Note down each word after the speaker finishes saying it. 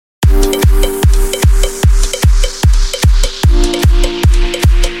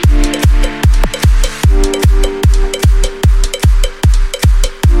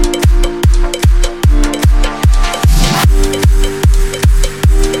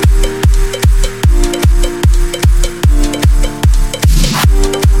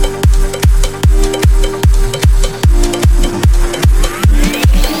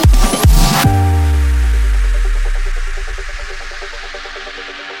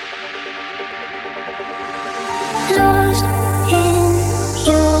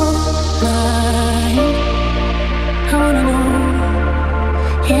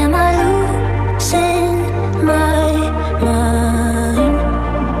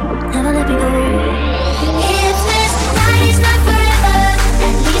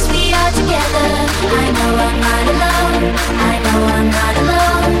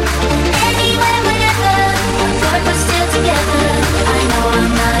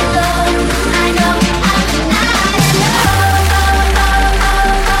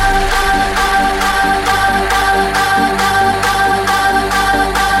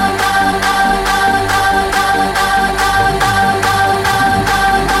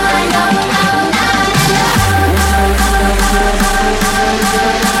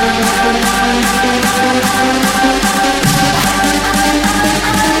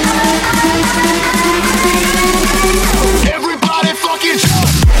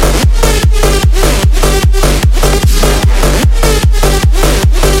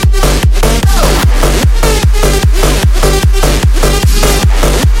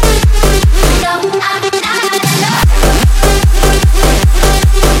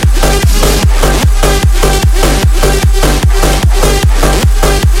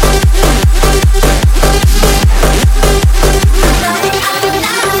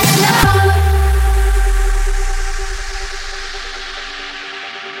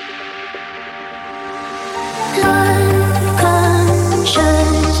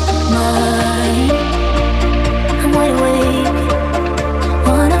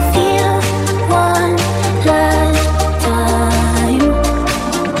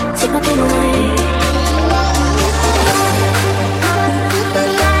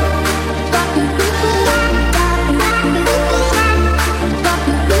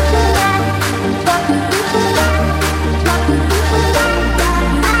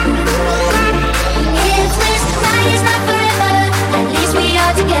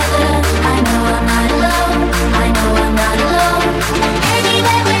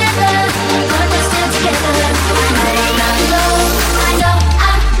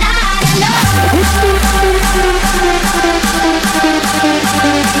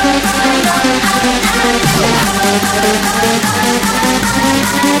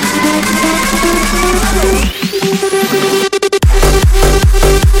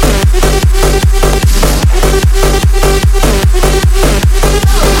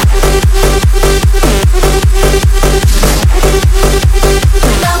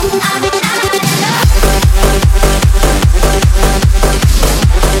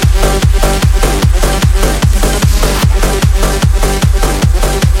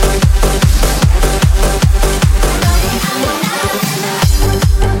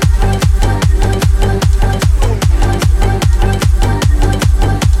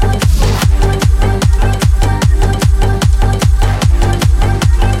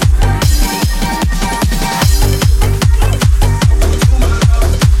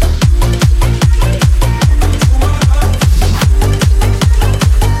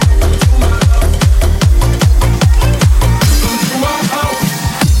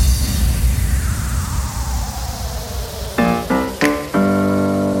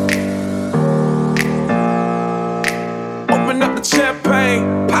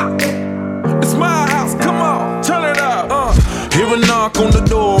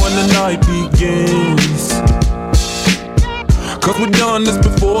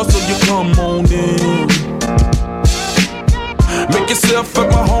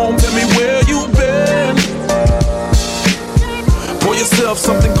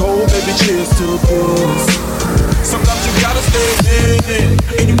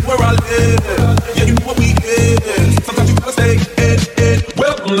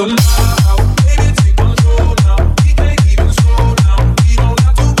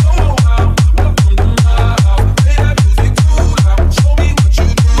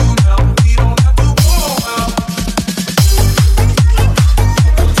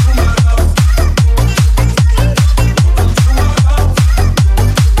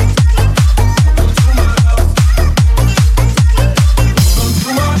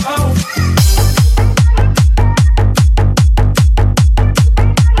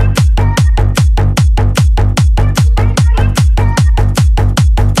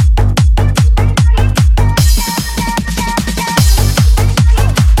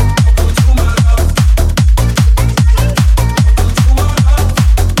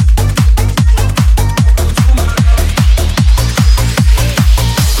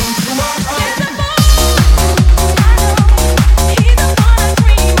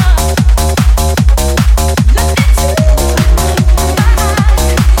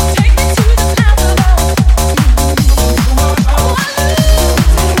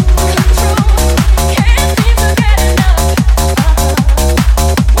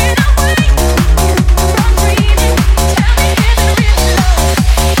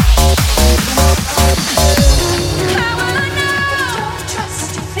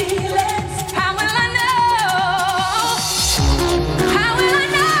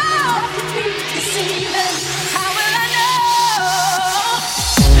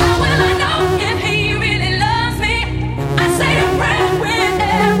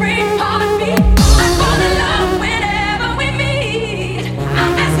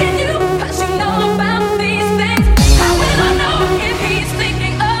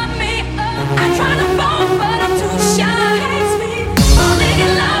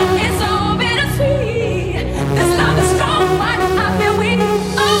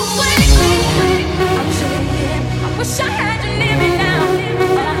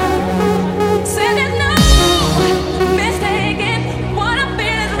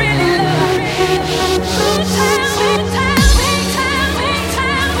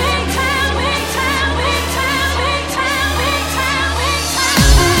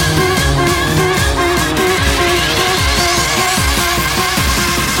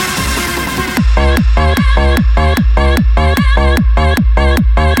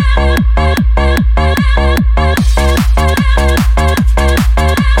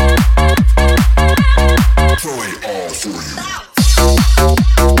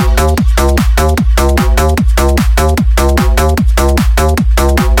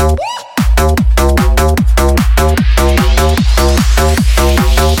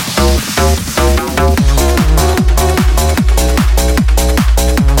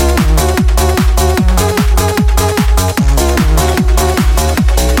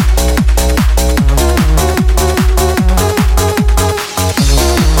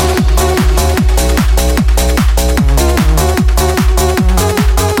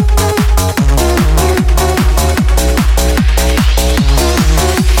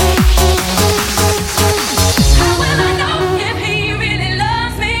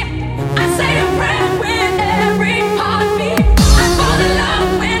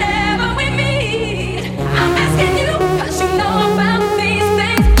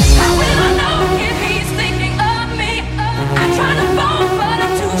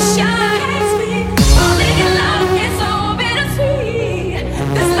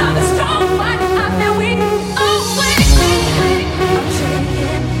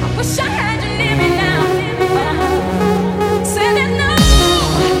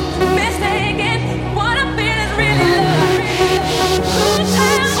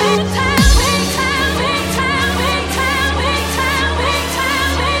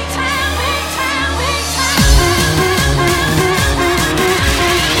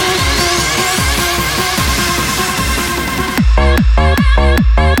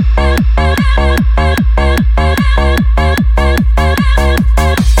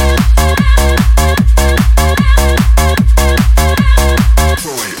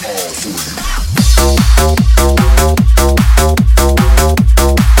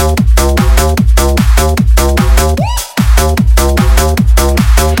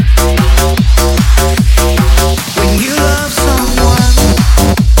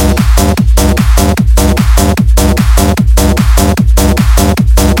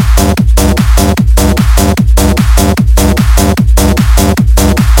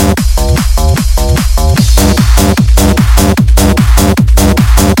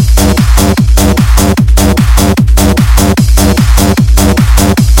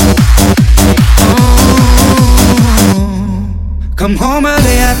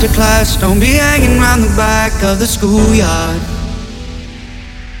after class. Don't be hanging around the back of the schoolyard.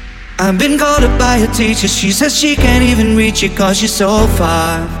 I've been called up by a teacher. She says she can't even reach you 'cause you're so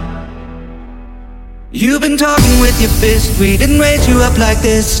far. You've been talking with your fist. We didn't raise you up like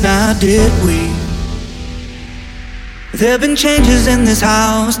this, now did we? There've been changes in this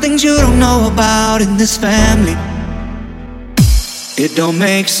house, things you don't know about in this family. It don't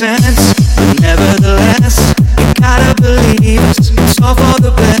make sense, but nevertheless, you gotta believe us, it's all for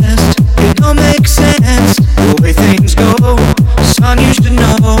the best. It don't make sense, the way things go, son, you should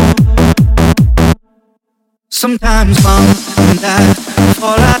know. Sometimes mom and dad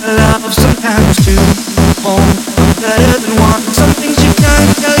fall out of love, sometimes two home are better than one. Some things you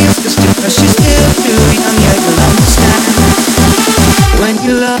can't tell your sister 'cause she's still too young. Yeah, you'll understand when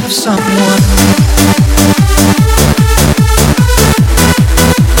you love someone.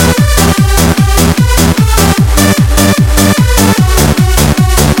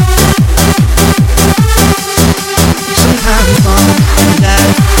 Sometimes mom and dad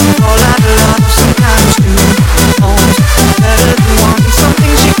fall out of love, sometimes two homes are better than one. Some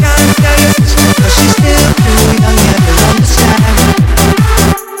things you can't tell your sister 'cause she's still too young. Yeah, you'll understand.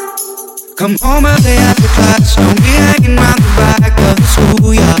 Come home early after class. Don't be hanging around the back of the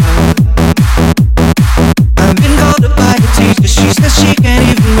schoolyard. I've been called up by a teacher. She says she can't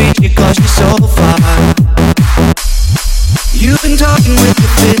even reach you 'cause you're so far. You've been talking with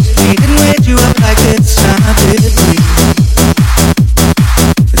your fist. We didn't raise you up like this, now did we?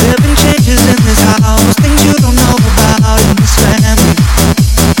 There've been changes in this house, things you don't know about in this family.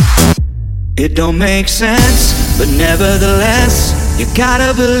 It don't make sense, but nevertheless, you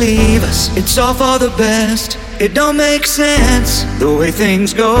gotta believe us, it's all for the best. It don't make sense, the way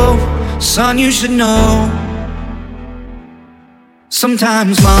things go, son, you should know.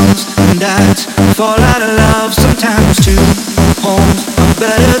 Sometimes moms and dads fall out of love, sometimes two homes are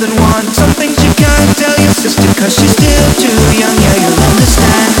better than one. Some things you can't tell your sister 'cause she's still too young. Yeah, you'll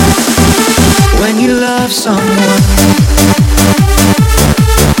understand when you love someone.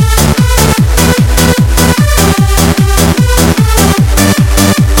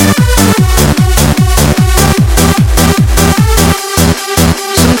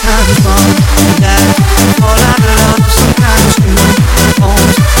 Sometimes mom and dad fall out of love, sometimes two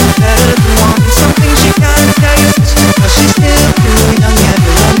homes better than one. Some things you can't tell your sister 'cause she's still too young. Yeah,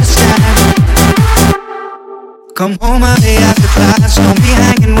 you'll understand. Come home early after class. Don't be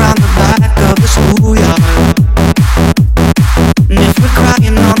hanging around the back of the schoolyard. And if we're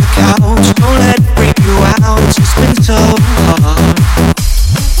crying on the couch, don't let it freak you out. It's just been so hard.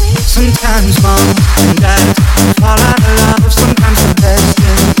 Sometimes mom and dad fall out of love. Sometimes the best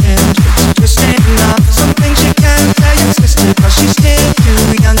intentions just ain't enough. Some things you can't tell your sister 'cause she's still too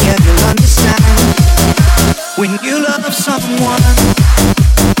young. Yeah, you'll understand when you love someone.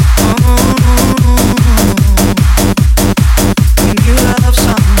 When you love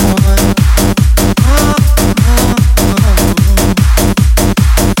someone.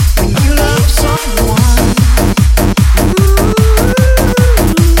 When you love someone.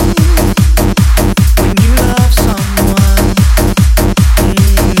 When you love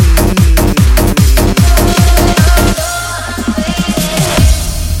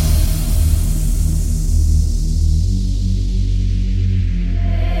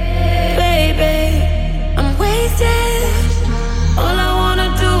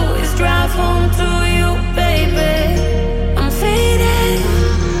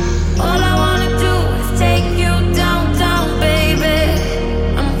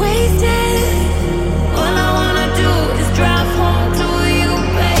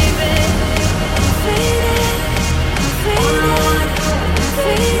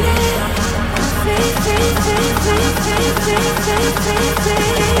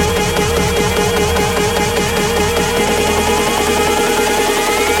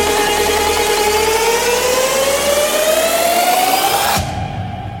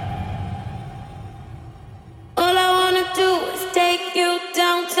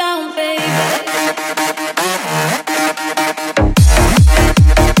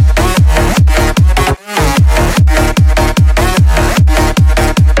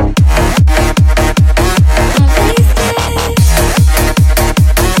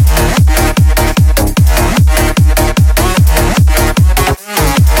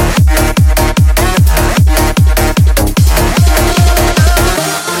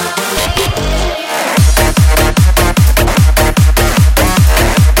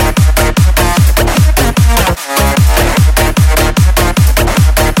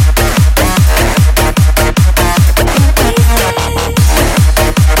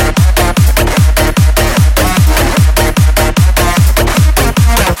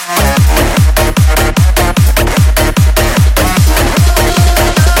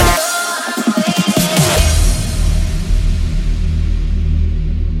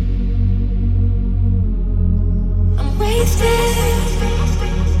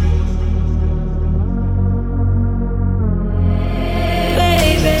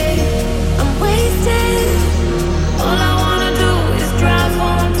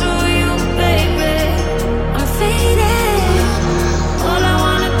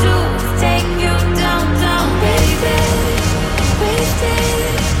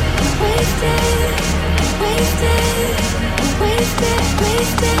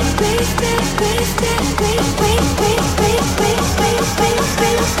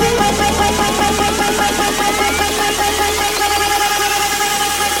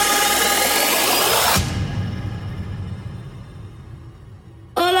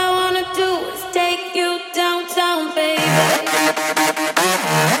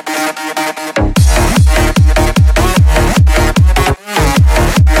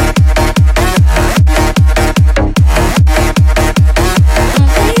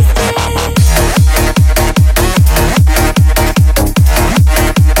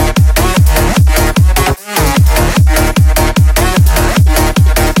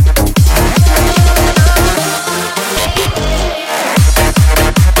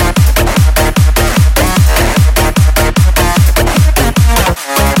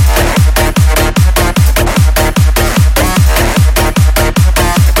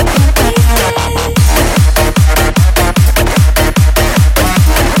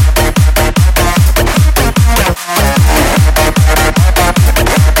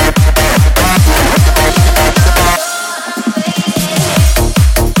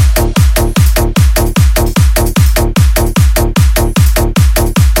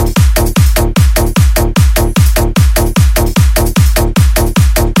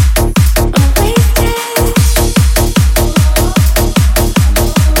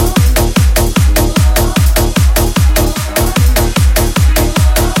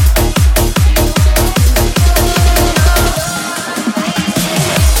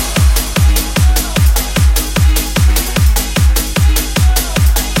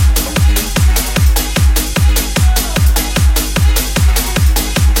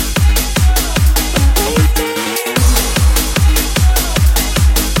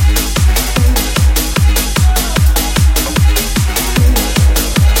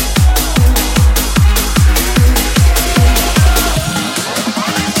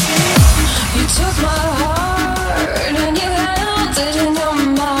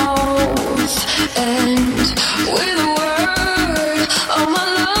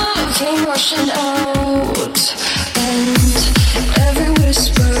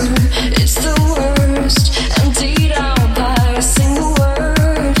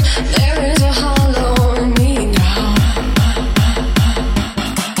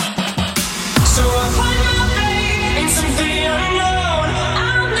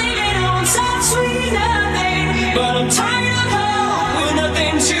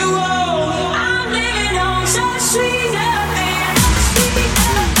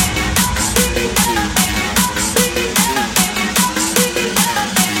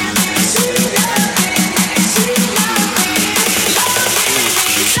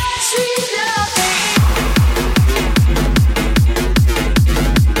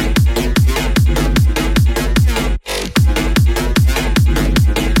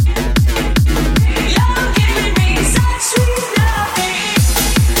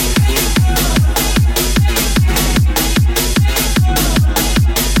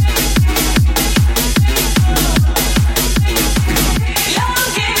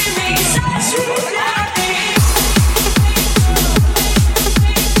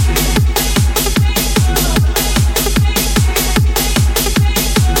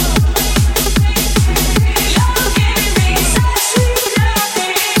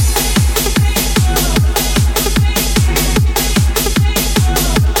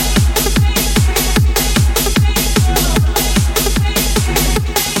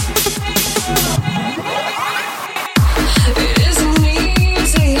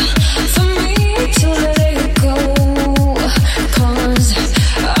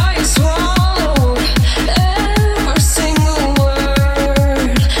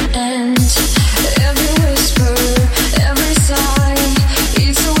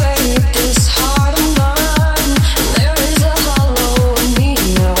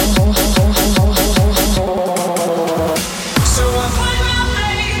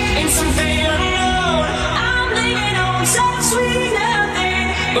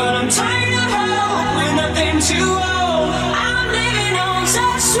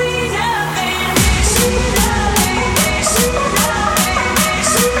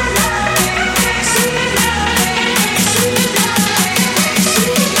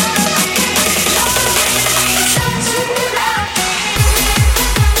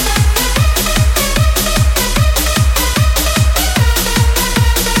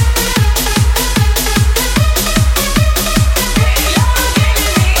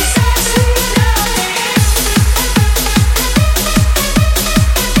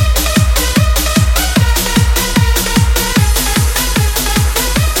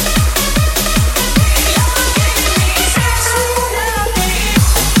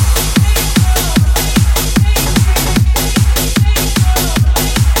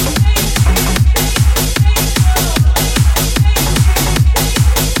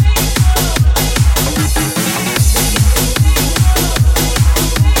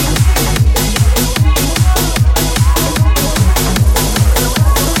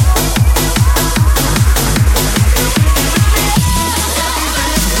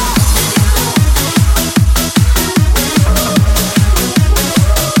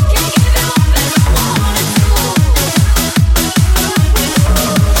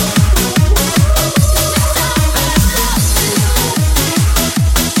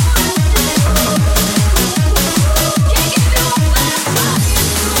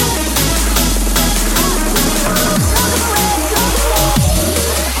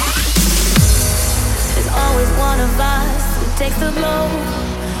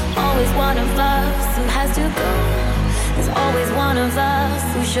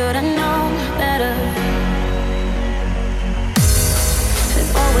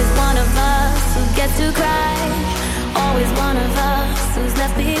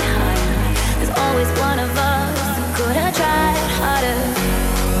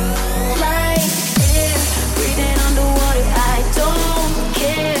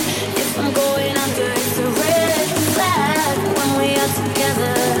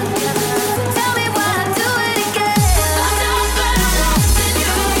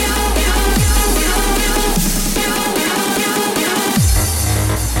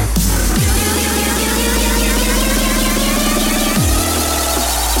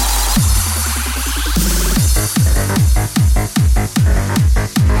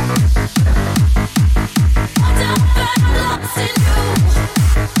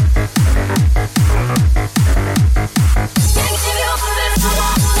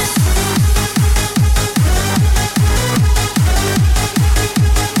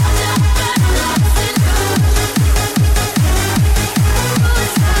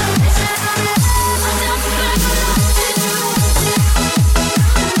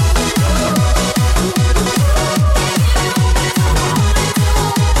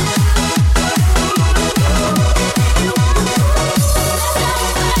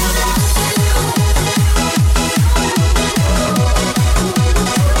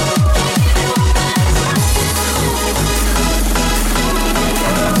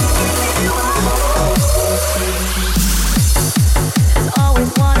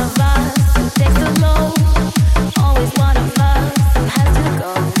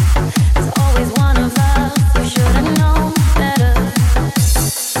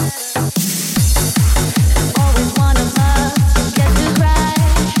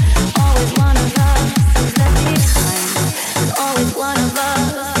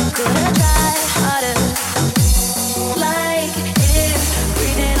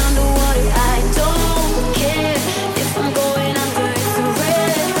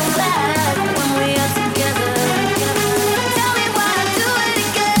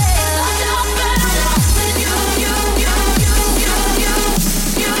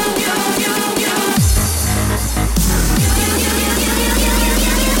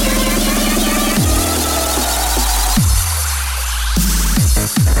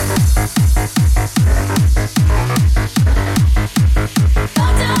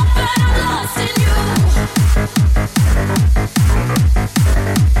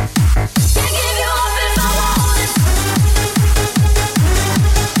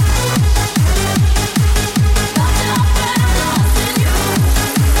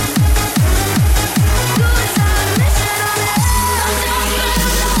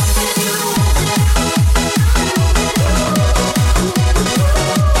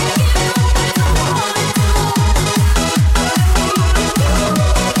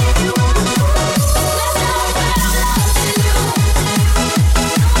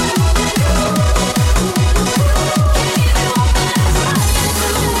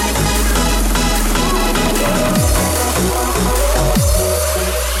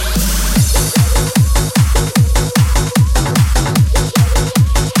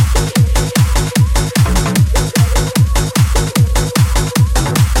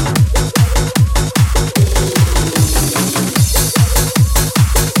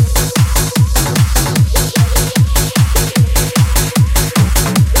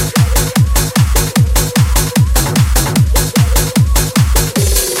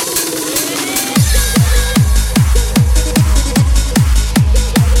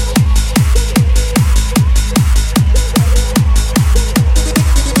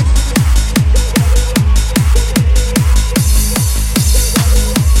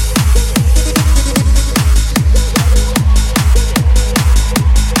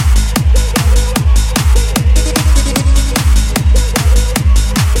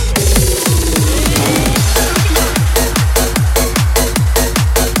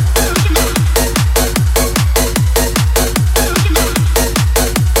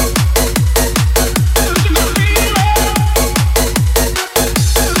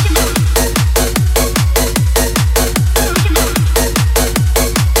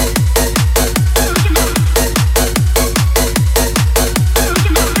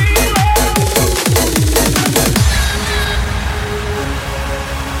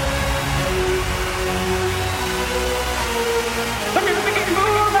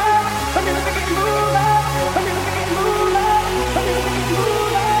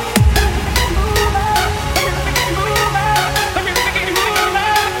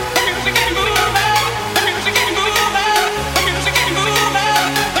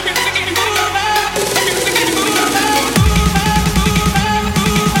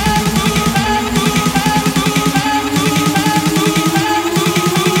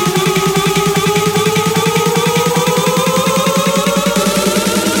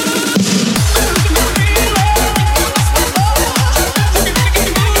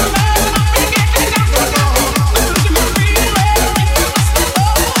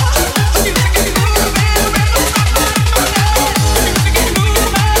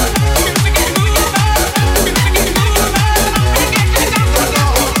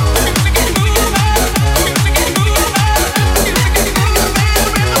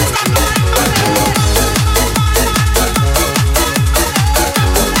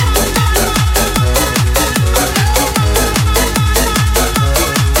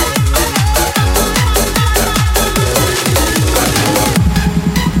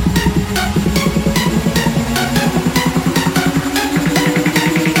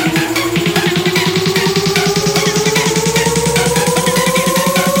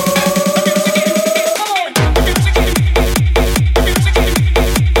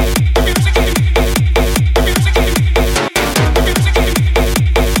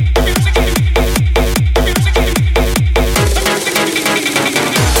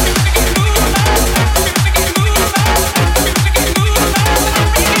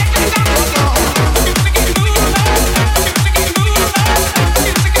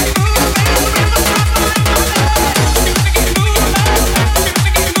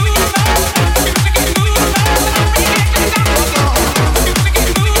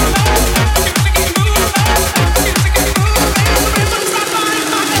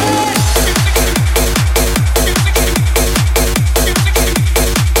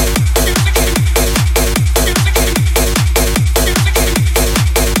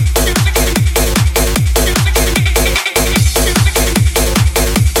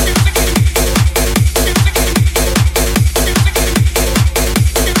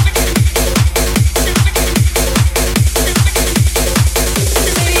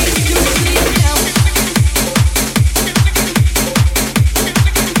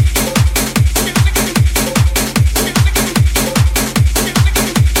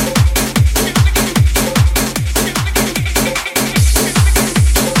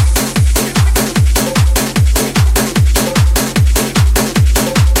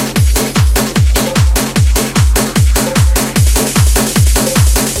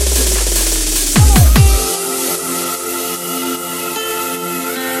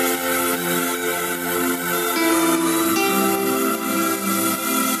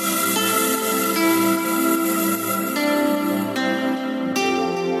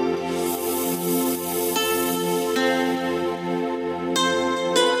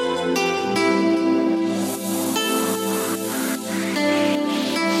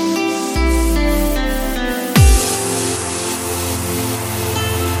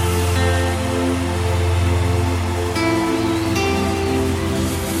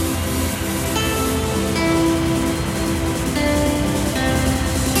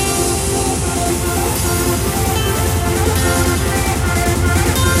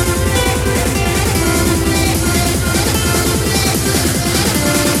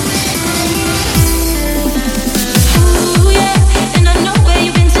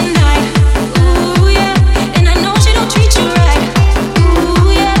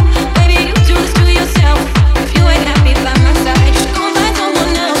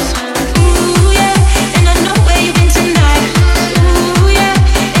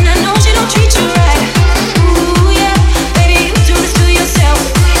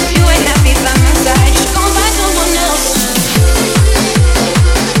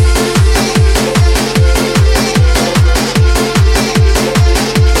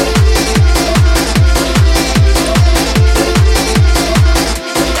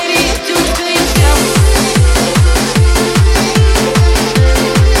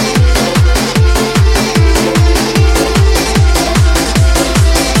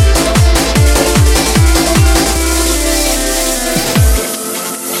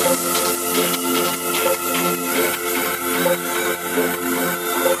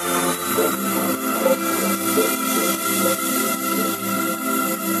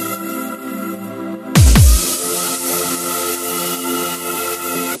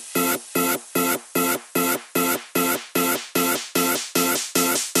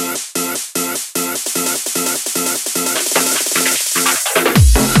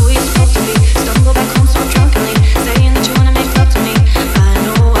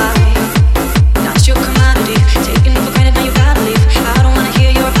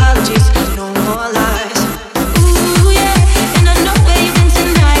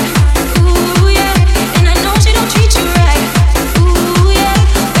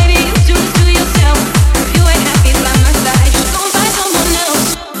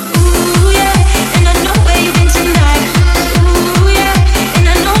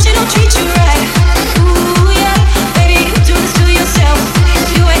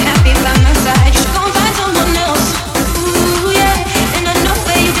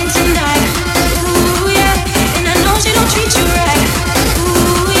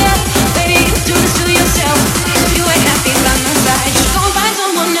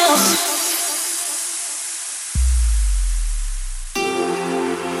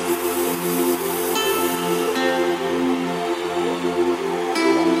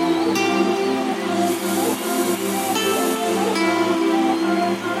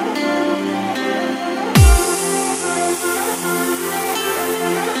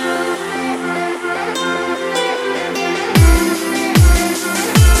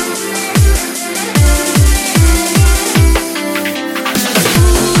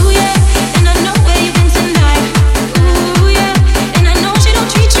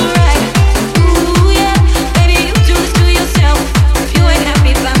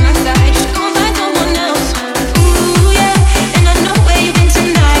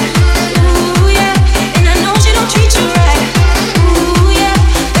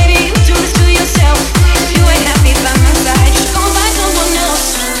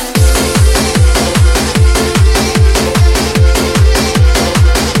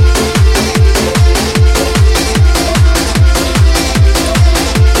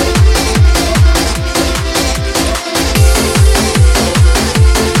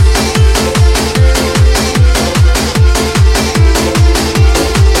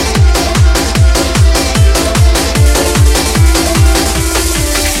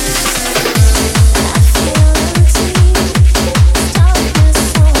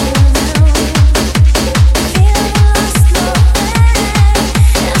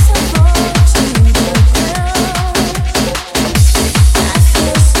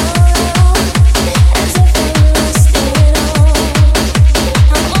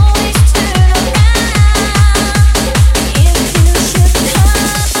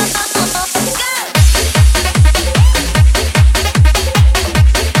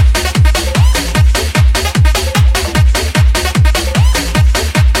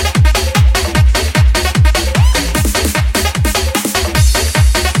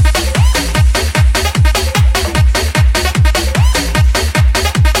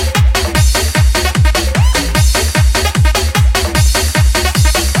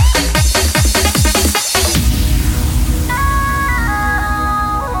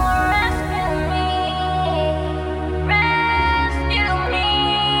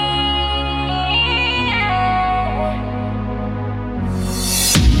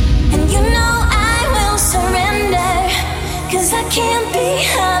 'Cause I can't be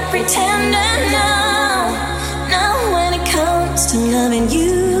a pretender now. Now when it comes to loving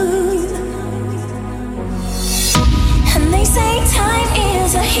you. And they say time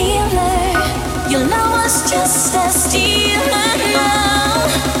is a healer. Your love was just a stealer now.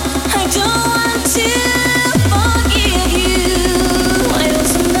 I don't want to forgive you. Why don't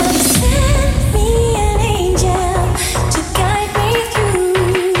somebody send me an angel to guide me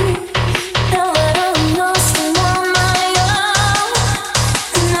through? Now that I'm lost and on my own,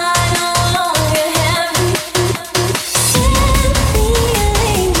 and I no longer have you. Send me an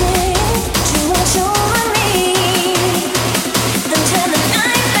angel to watch over me and turn the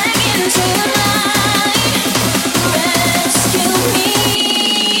night back into the night. Rescue me.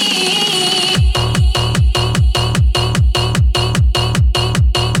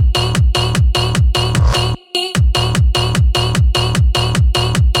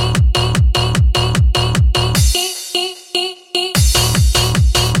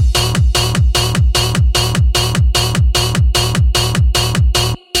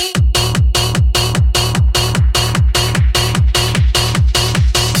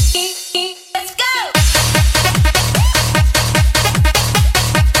 Let's go.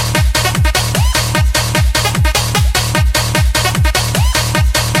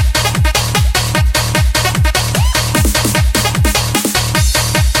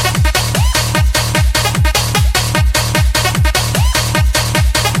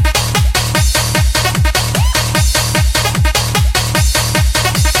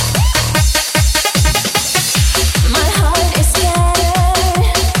 My heart is scattered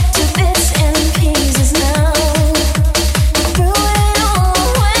to bits and pieces now. Threw it all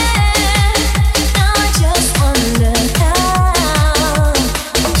away. Now I just wonder how.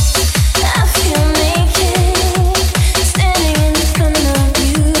 I feel naked standing in front of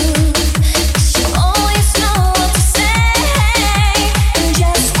you. 'Cause you always know what to say and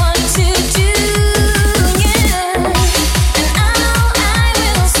just what to do. Yeah. And I know I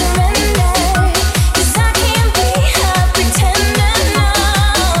will surrender. 'Cause I can't be a pretender now.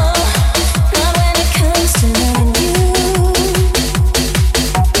 Not when it comes to loving you.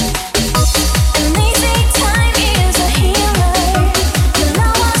 And they say time is a healer. Your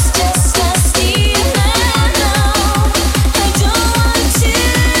love was just a stealer now. I don't want to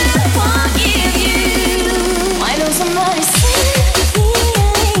forgive you. Why don't somebody send me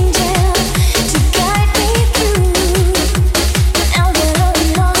an angel to guide me through? Now that I'm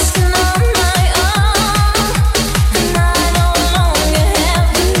lost and on my own, and I no longer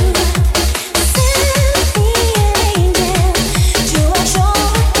have you. Send me an angel to watch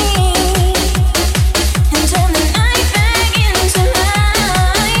over me and turn the night back into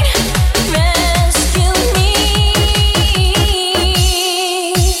light. Rescue me.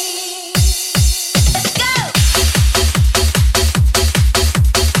 Let's go.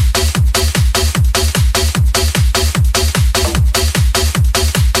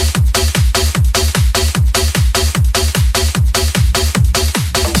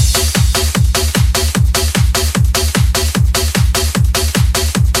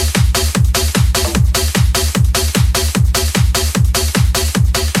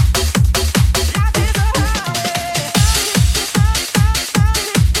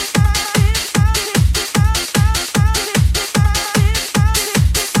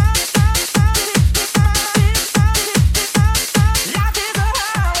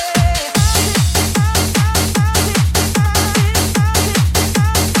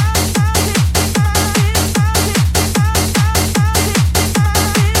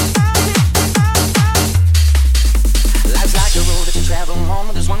 Life's like a road that you travel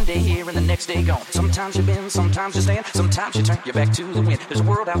on. There's one day here and the next day gone. Sometimes you bend, sometimes you stand, sometimes you turn your back to the wind. There's a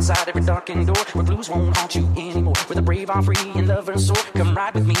world outside every darkened door where blues won't haunt you anymore. Where the brave are free and lovers soar. Come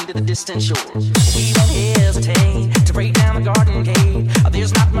ride with me to the distant shore. We won't hesitate to break down the garden gate.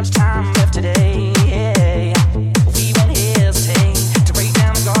 There's not much time left today. We won't hesitate to break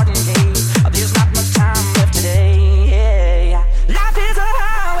down the garden gate. There's not much time left today. Life is a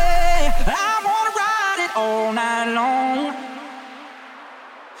highway. I wanna ride it all night long.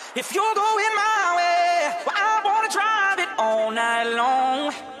 If you're going my way, well, I wanna drive it all night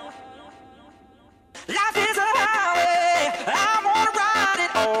long. Life is a highway. I wanna ride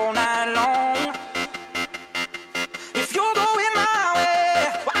it all night long. If you're going my way,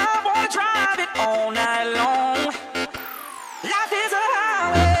 well, I wanna drive it all night long.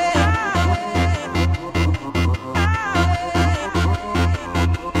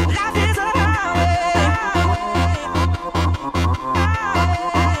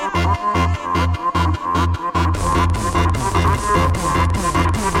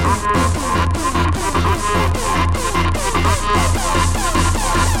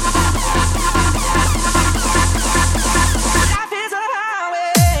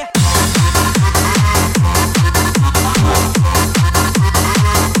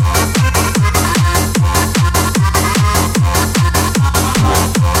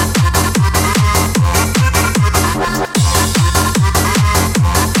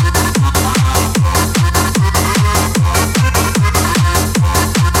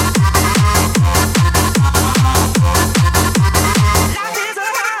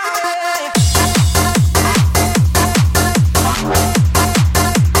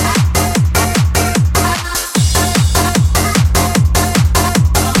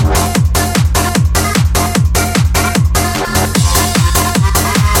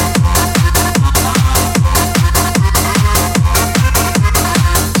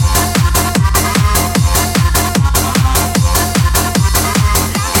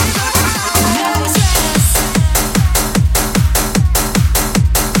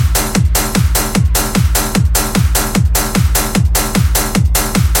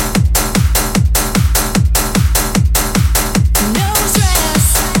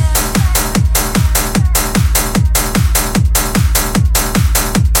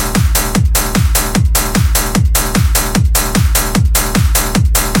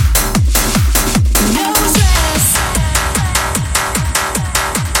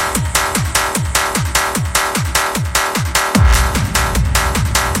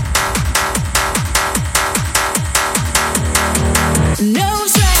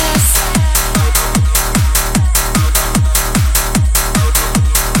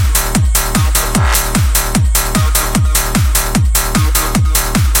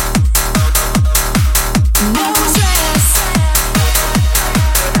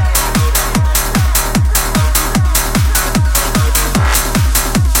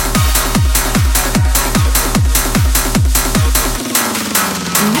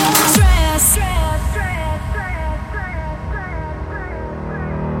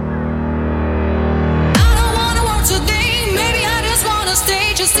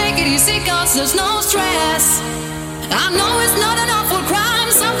 crazy 'cause there's no stress. I know it's not an awful crime,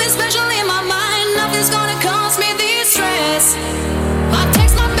 something special in my mind. Nothing's gonna cause me this stress. I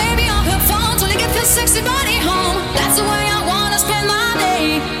text my baby on her phone to get her sexy body home. That's the way I wanna spend my day.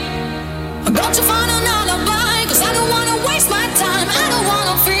 I'm going to find an alibi 'cause I don't wanna waste my time. I don't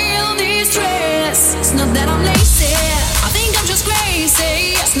wanna feel this stress. It's not that I'm lazy, I think I'm just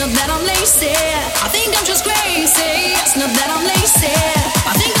crazy. It's not that I'm lazy, I think I'm just crazy. It's not that I'm lazy,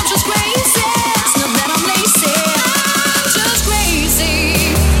 I think I'm just crazy. It's not that I'm lazy, I'm just crazy.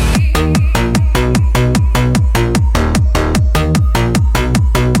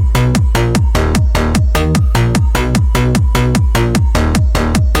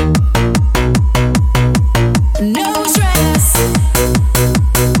 No stress.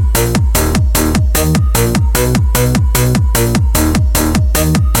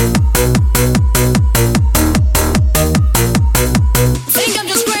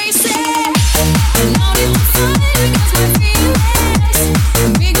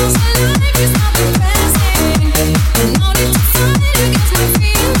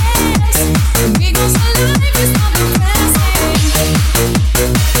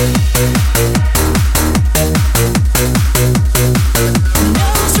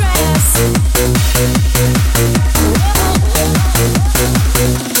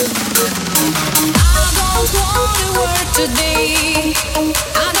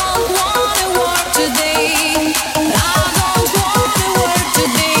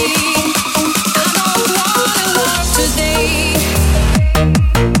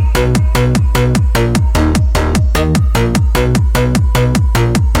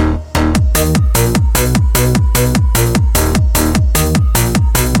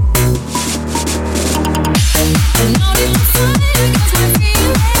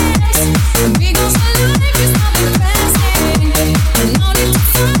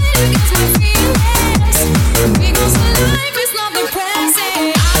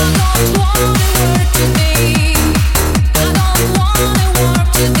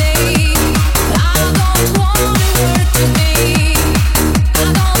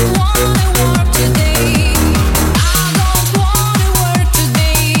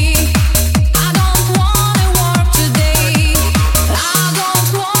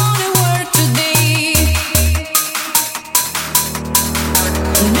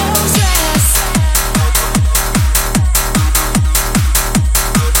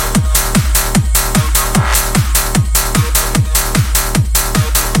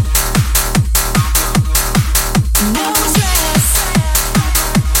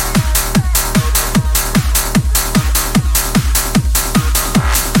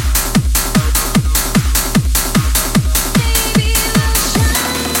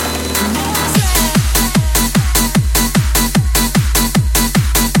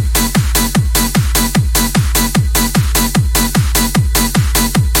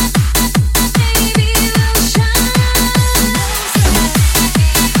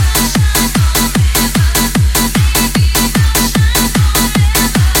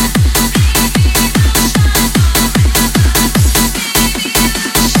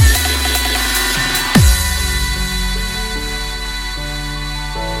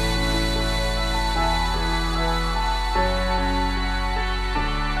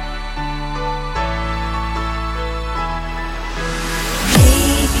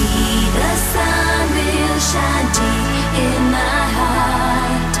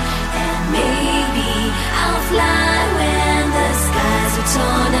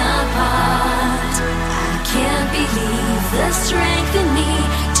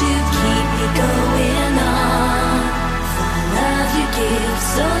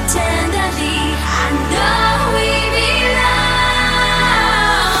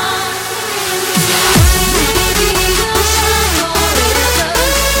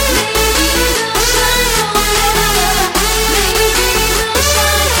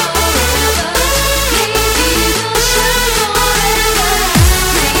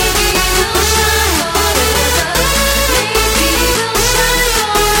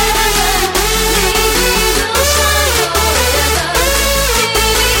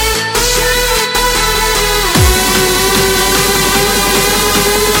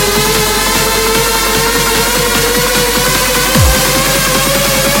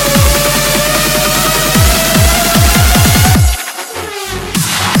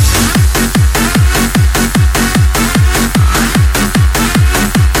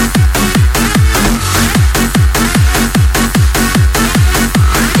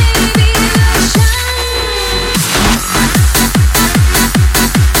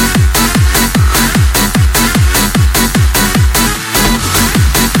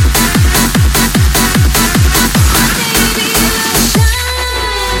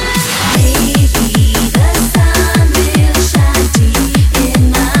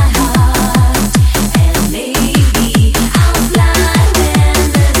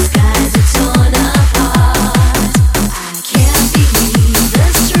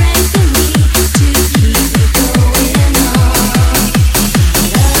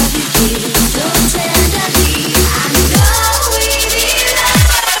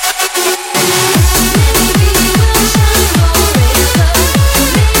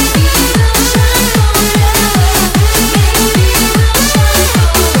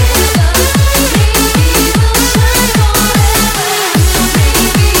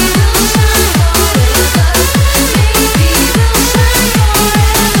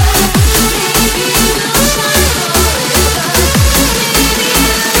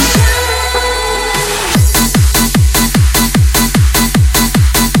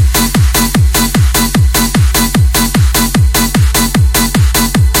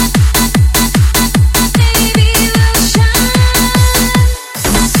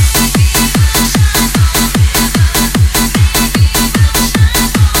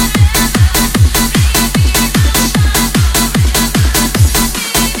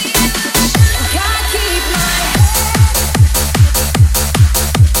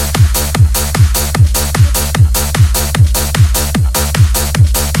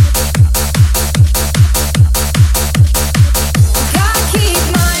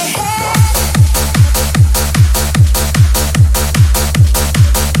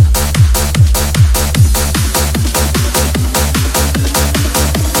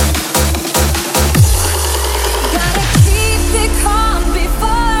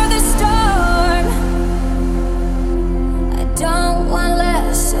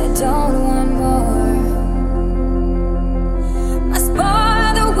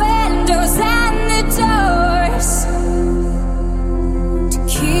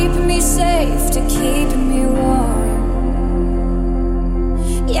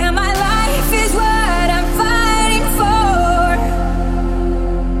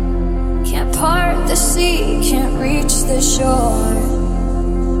 reach the shore,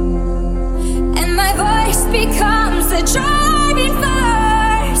 and my voice becomes the driving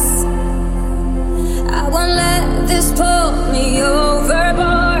force. I won't let this pull me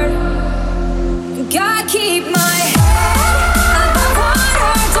overboard. Gotta keep my head above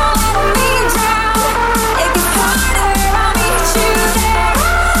water, don't let me drown. It gets harder, I'll meet you there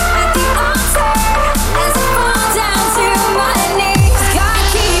at the altar as I fall down to my knees. Gotta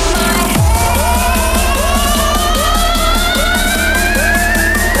keep my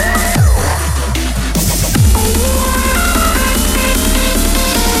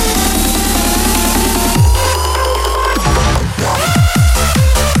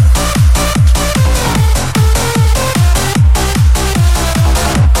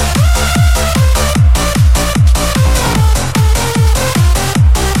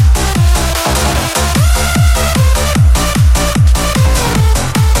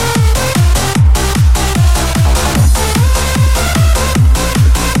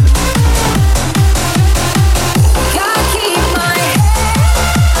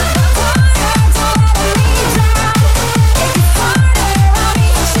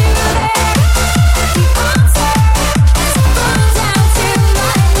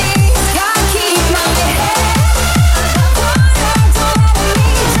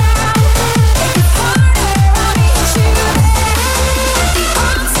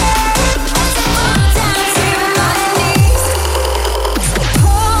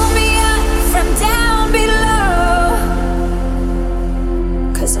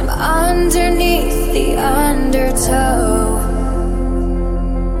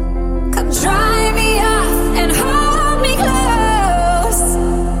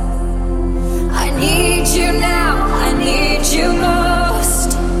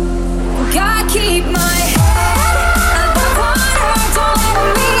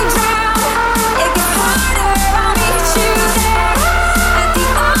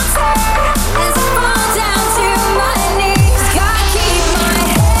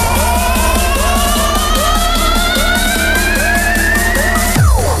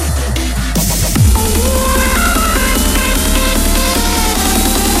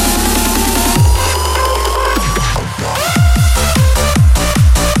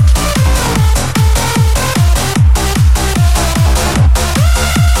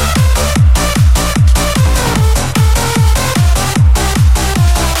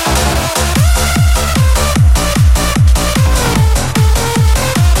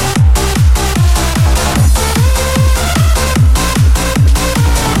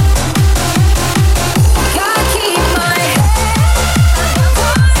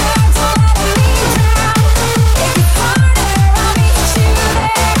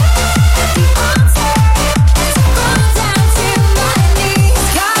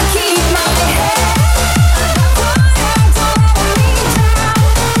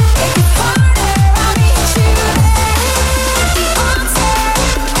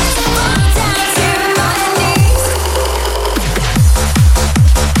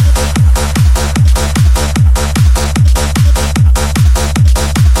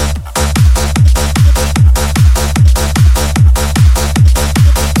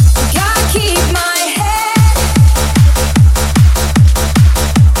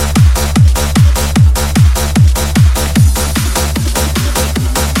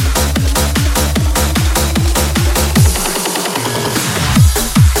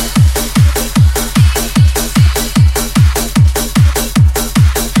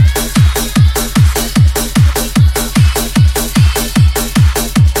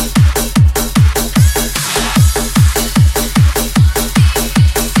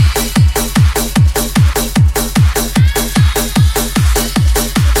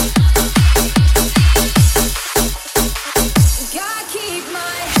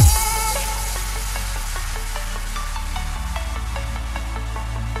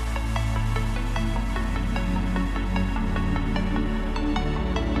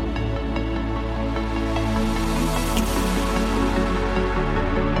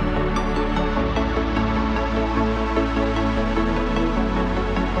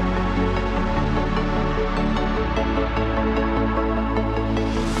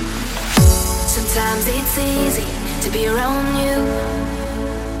it's easy to be around you.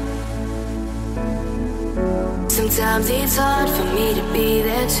 Sometimes it's hard for me to be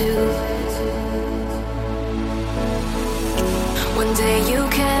there too. One day you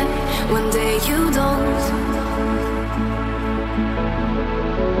can, one day you don't.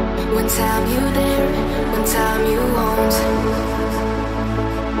 One time you're there, one time you won't.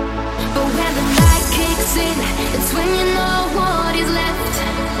 But when the night kicks in, it's when you know what is left.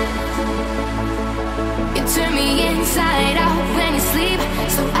 You turn me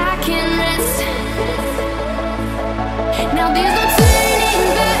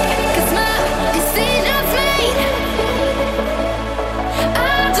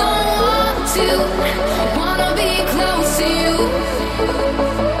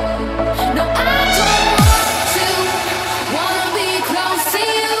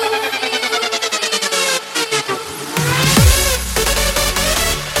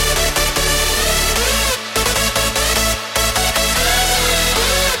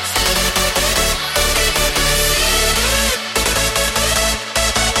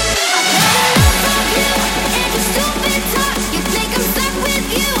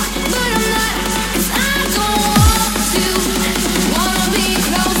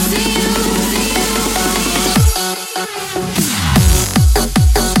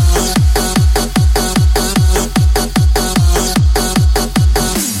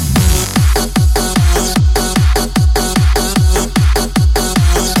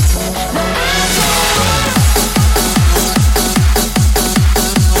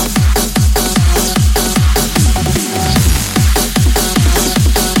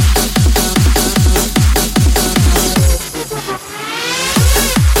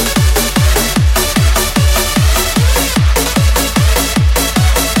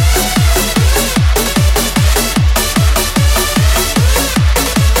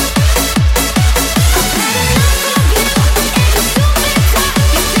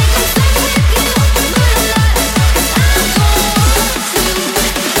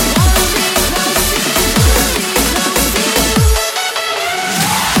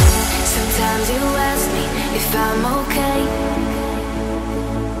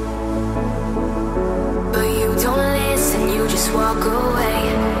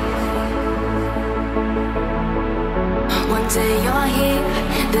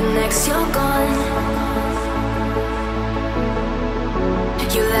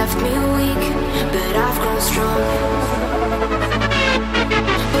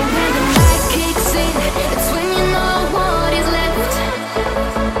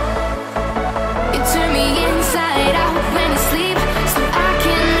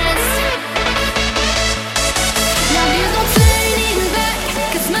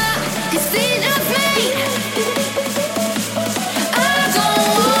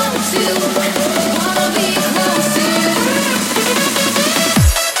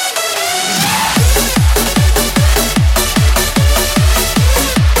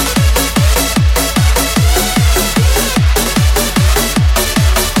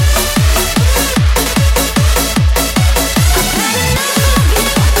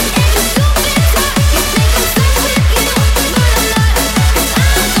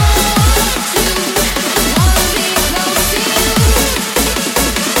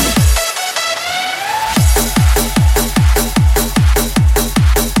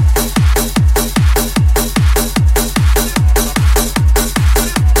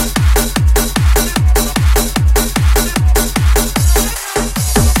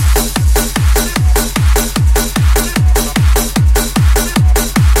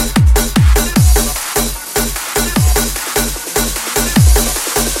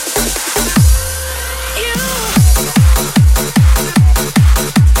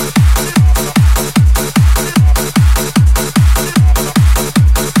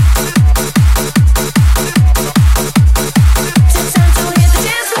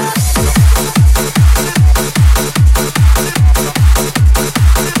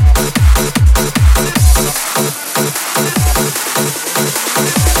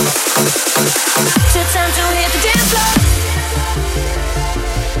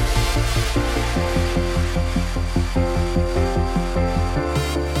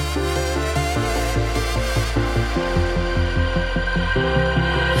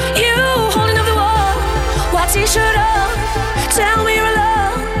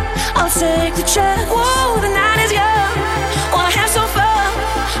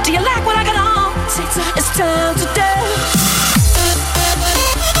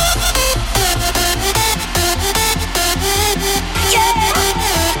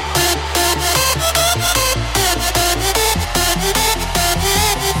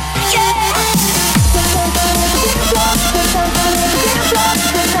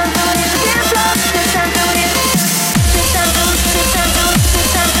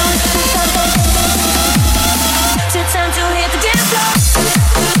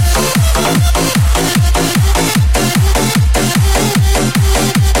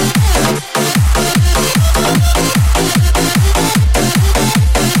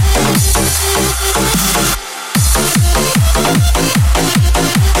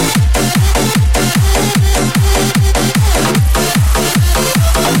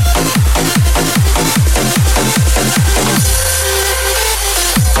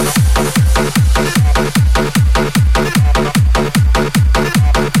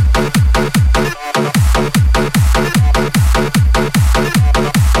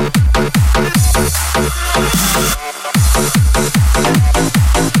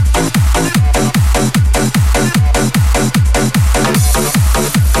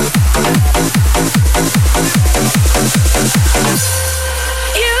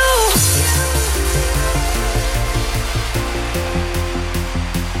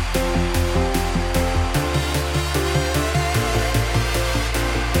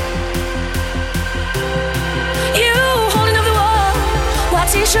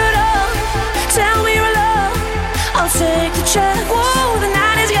shut up. Tell me you're in love. I'll take the check. Whoa, the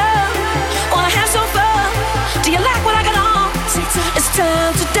night is young. Wanna have some fun? Do you like what I got on? It's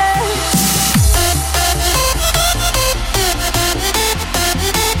time to dance.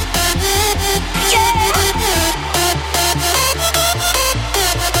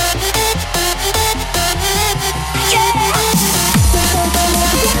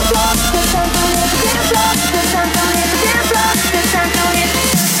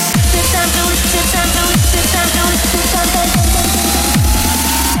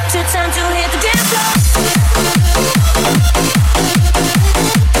 It's time to hit the dance floor.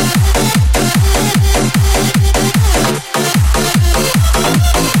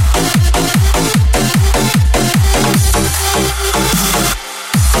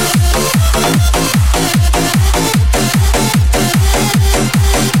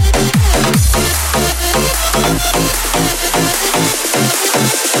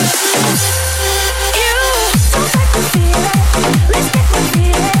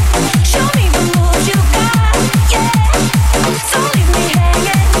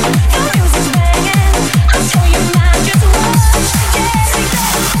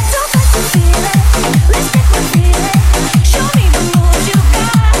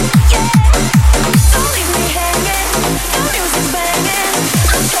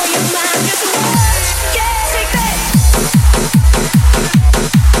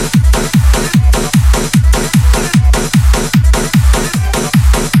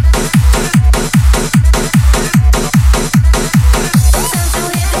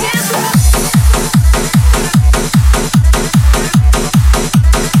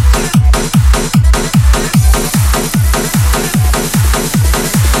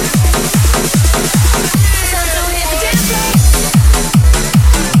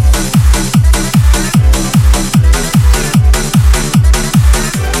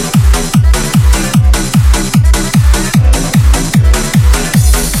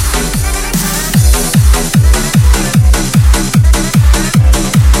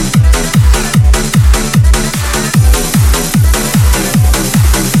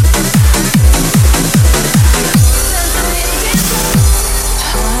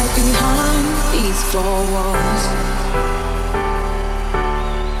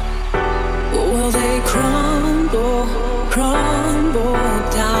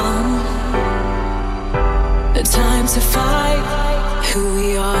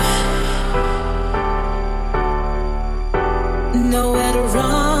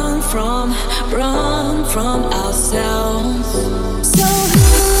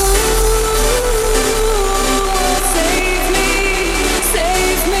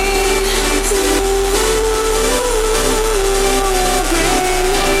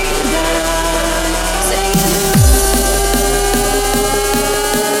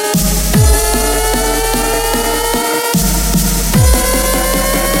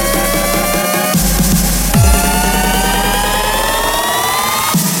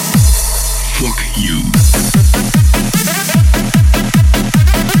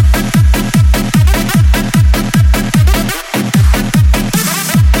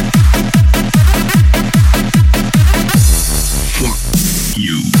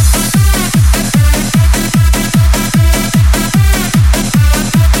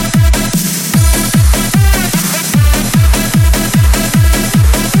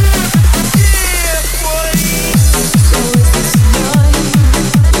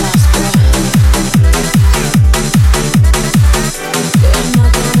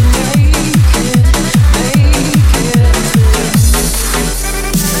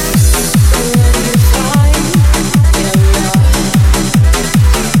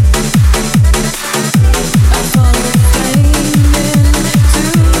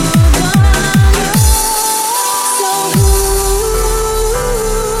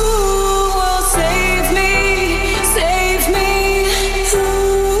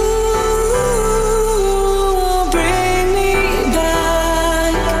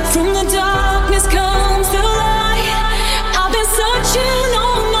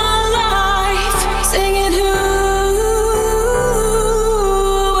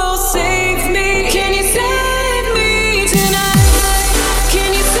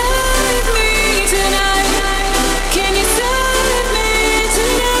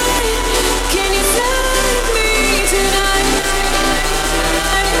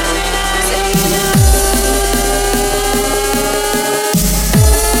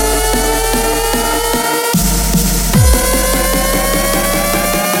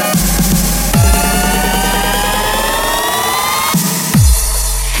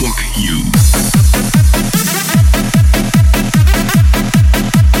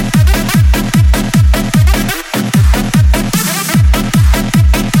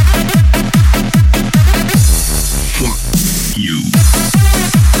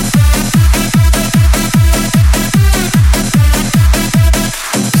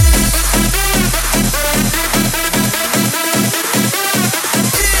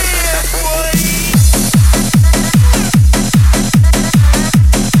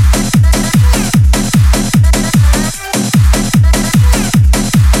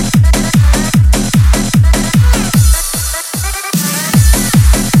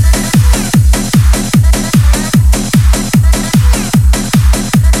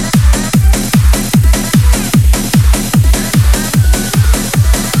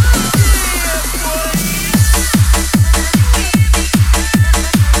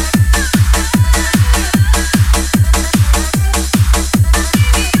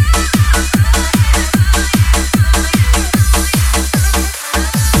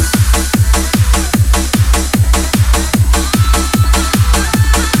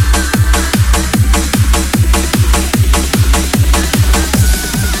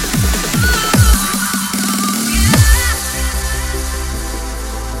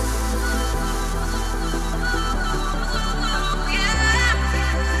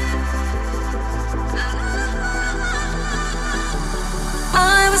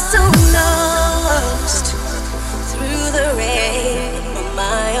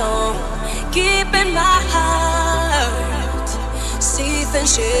 and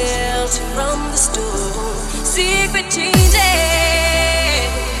shelter from the storm. Secret changes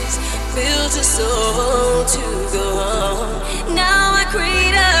built a soul to go on. Now I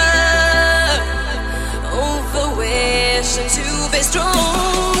create over wishing to be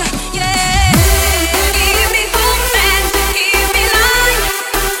strong. Yeah, give me hope and give me life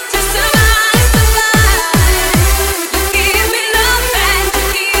to survive, survive. Give me love and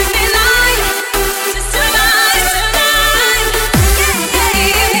give me life to survive, survive.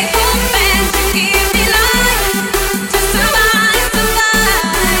 Give me hope and give me life to survive,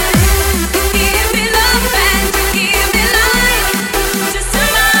 survive. Give me love and give me life to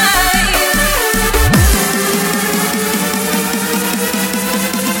survive.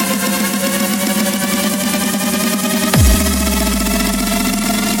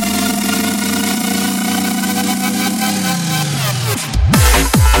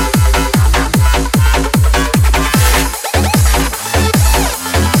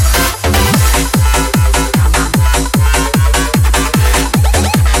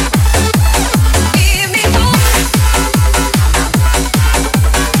 Give me hope.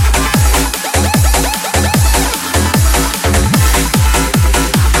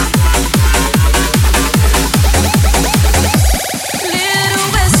 Little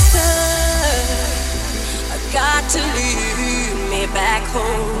western, I got to lead me back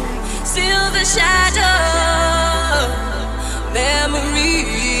home. Silver shadow,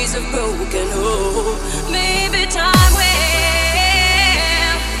 memories of broken home. Maybe time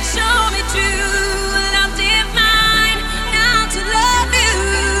will show me true love divine. Now to love you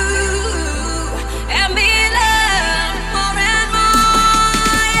and be loved more and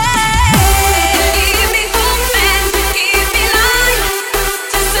more. Yeah, give me hope and give me life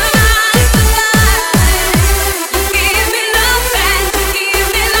to survive, survive. Give me love and give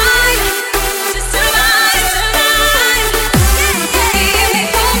me life to survive, survive. Give me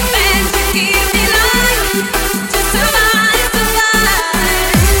hope and give me life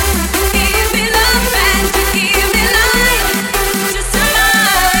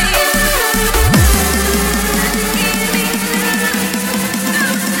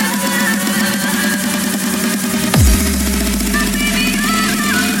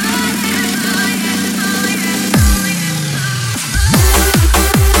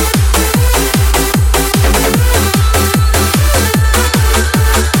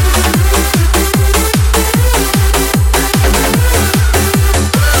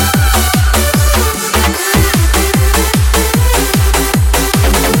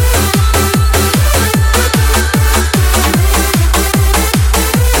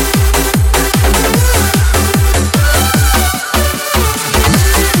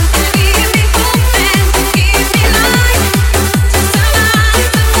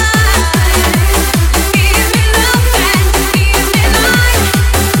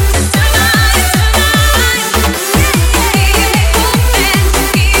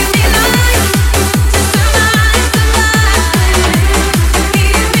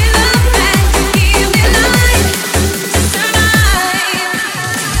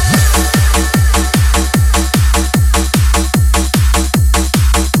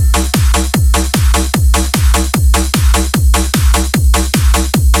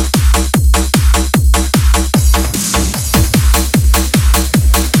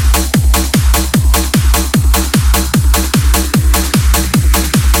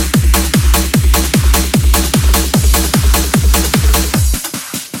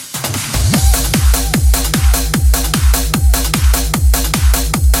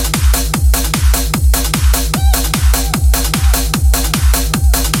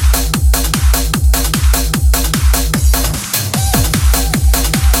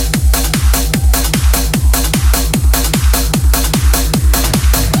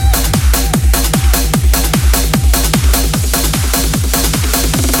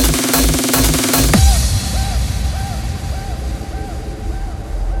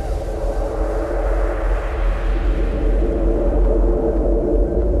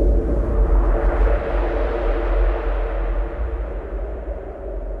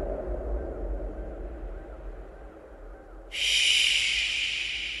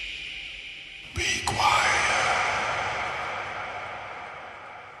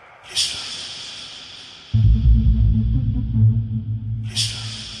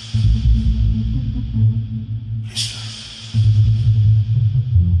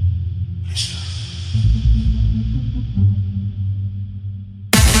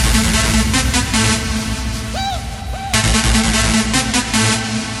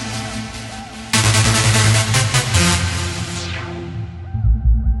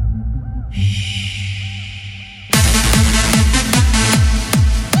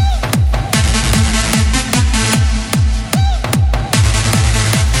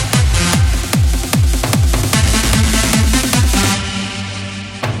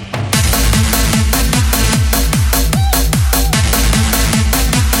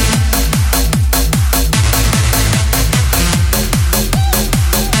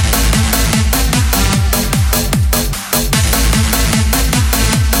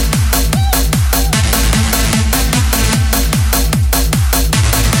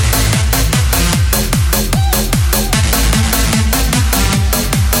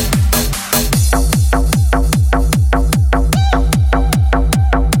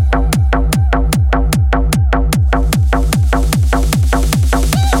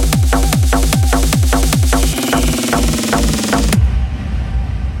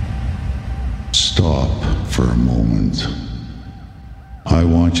stop for a moment. I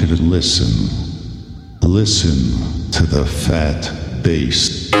want you to listen. Listen to the fat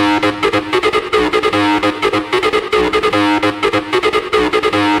bass.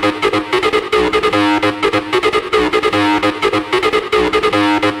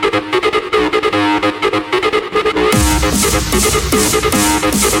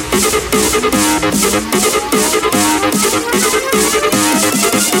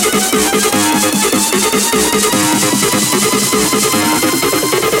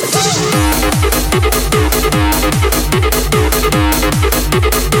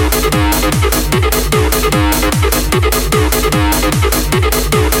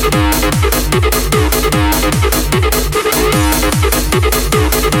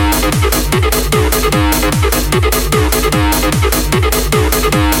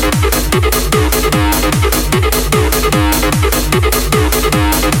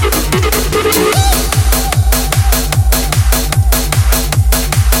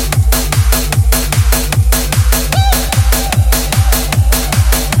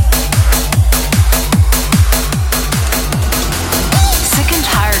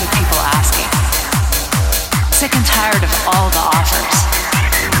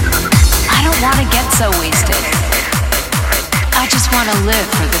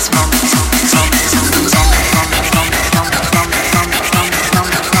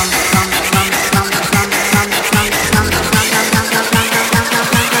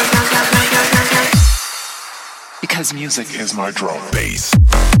 Music is my drum bass.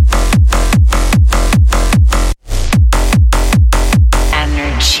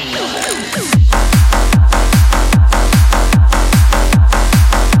 Energy.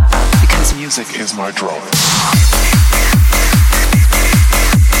 Because music is my drum.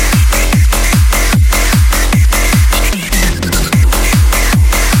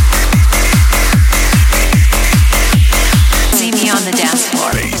 See me on the dance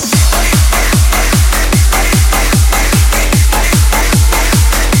floor. Bass.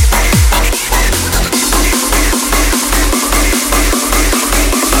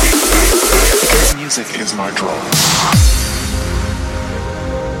 Music is my drum.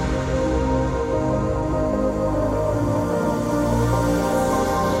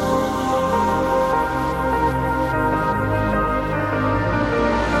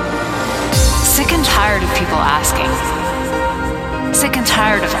 Sick and tired of people asking. Sick and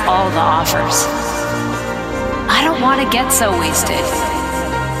tired of all the offers. I don't want to get so wasted.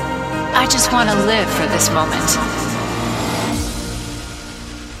 I just want to live for this moment.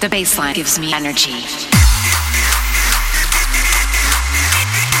 The bassline gives me energy. Energy.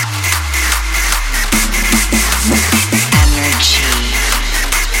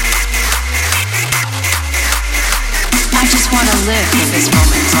 I just want to live for this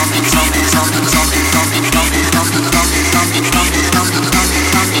moment.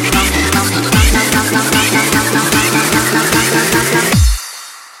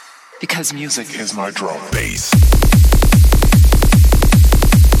 Because music is my drum bass.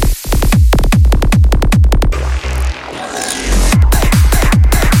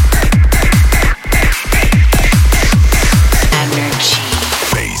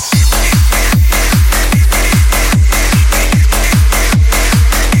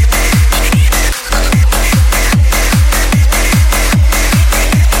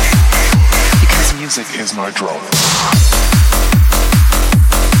 Music is my drum.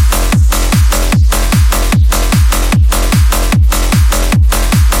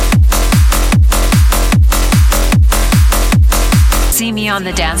 See me on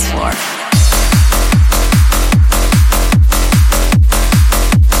the dance floor.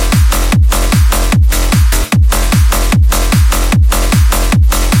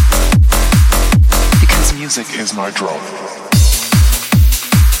 Because music is my drum.